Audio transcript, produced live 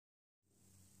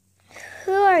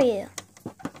are you?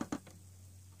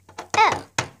 Oh.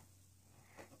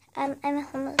 I'm a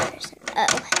homeless person.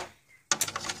 Oh.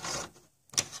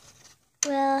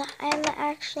 Well, I'm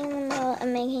actually in the middle of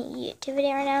making a YouTube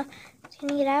video right now. Can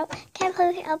you get out? Can't play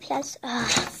with LPS. Oh,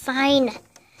 fine.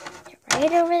 You're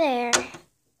right over there.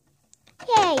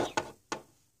 Yay.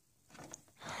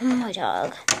 Oh, my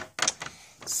dog.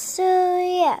 So,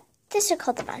 yeah. This is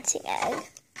called the bouncing egg.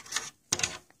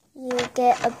 You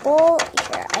get a bowl.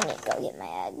 Here, I need to go get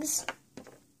my eggs.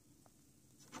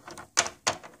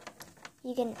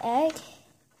 You get an egg.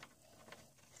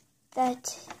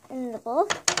 That in the bowl.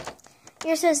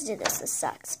 You're supposed to do this. This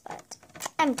sucks, but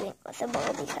I'm doing it with the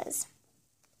bowl because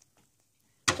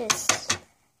just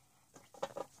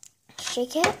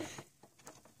shake it.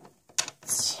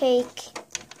 Take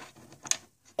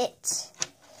it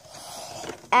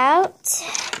out.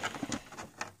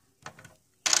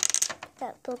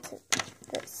 That bowl to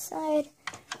the side.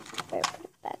 Or put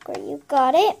it back where you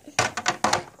got it.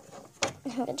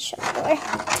 I'm going to shut the door.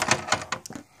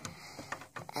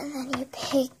 And then you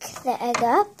pick the egg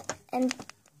up and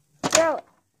throw it.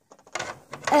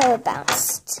 Oh, it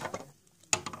bounced.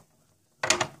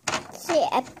 See,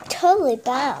 I totally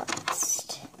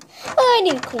bounced. Oh, I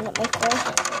need to clean up my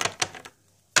floor.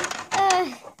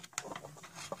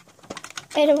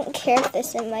 I don't care if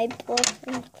this is my bowl.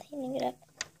 I'm cleaning it up.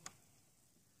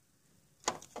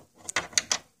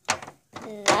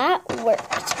 That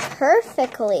worked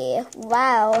perfectly.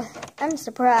 Wow, I'm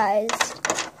surprised.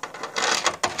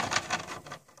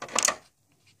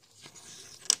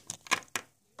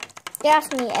 Get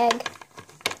off me, egg.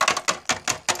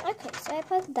 Okay, so I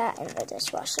put that in the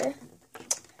dishwasher.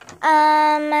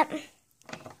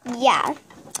 Yeah.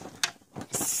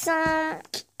 So,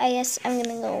 I guess I'm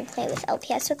gonna go play with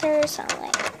LPS with her, so I'm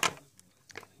like,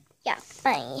 yeah,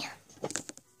 bye.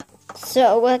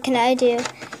 So, what can I do?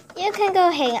 You can go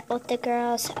hang out with the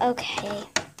girls. Okay.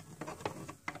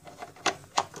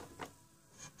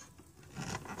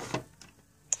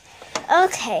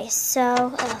 Okay,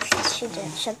 so, oh, she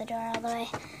didn't shut the door all the way.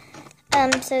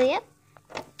 So, yep.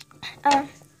 Where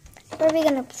are we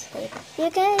gonna play? You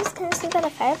guys can sleep at a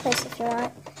fireplace if you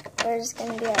want. We're just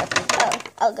gonna be like, oh,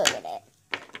 I'll go get it.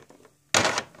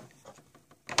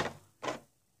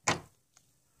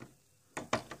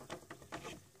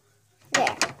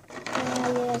 There. Now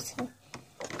you guys can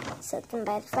set them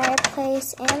by the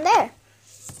fireplace, and there.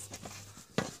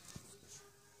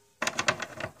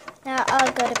 Now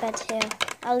I'll go to bed too.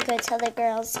 I'll go tell the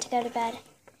girls to go to bed.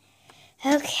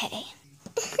 Okay.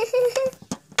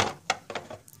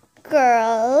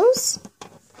 Girls.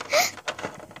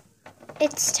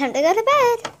 It's time to go to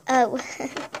bed. Oh.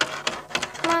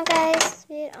 Come on, guys.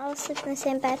 We all sleep in the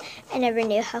same bed. I never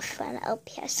knew how fun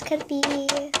LPS could be.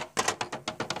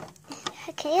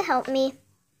 Can you help me?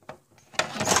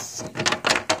 Yes.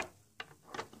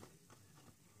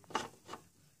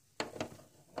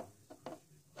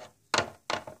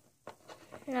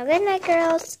 Now, good night,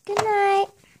 girls. Good night.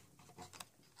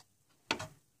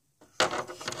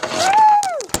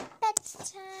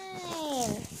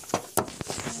 Bedtime.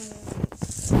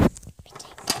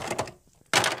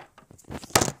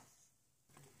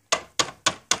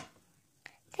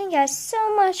 Thank you guys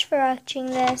so much for watching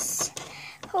this.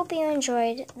 Hope you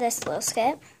enjoyed this little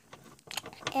skit.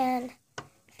 And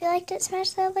if you liked it, smash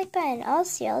that like button. I'll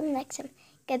see you all next time.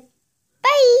 Goodbye.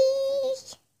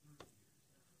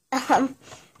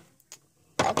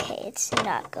 Okay, it's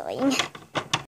not going.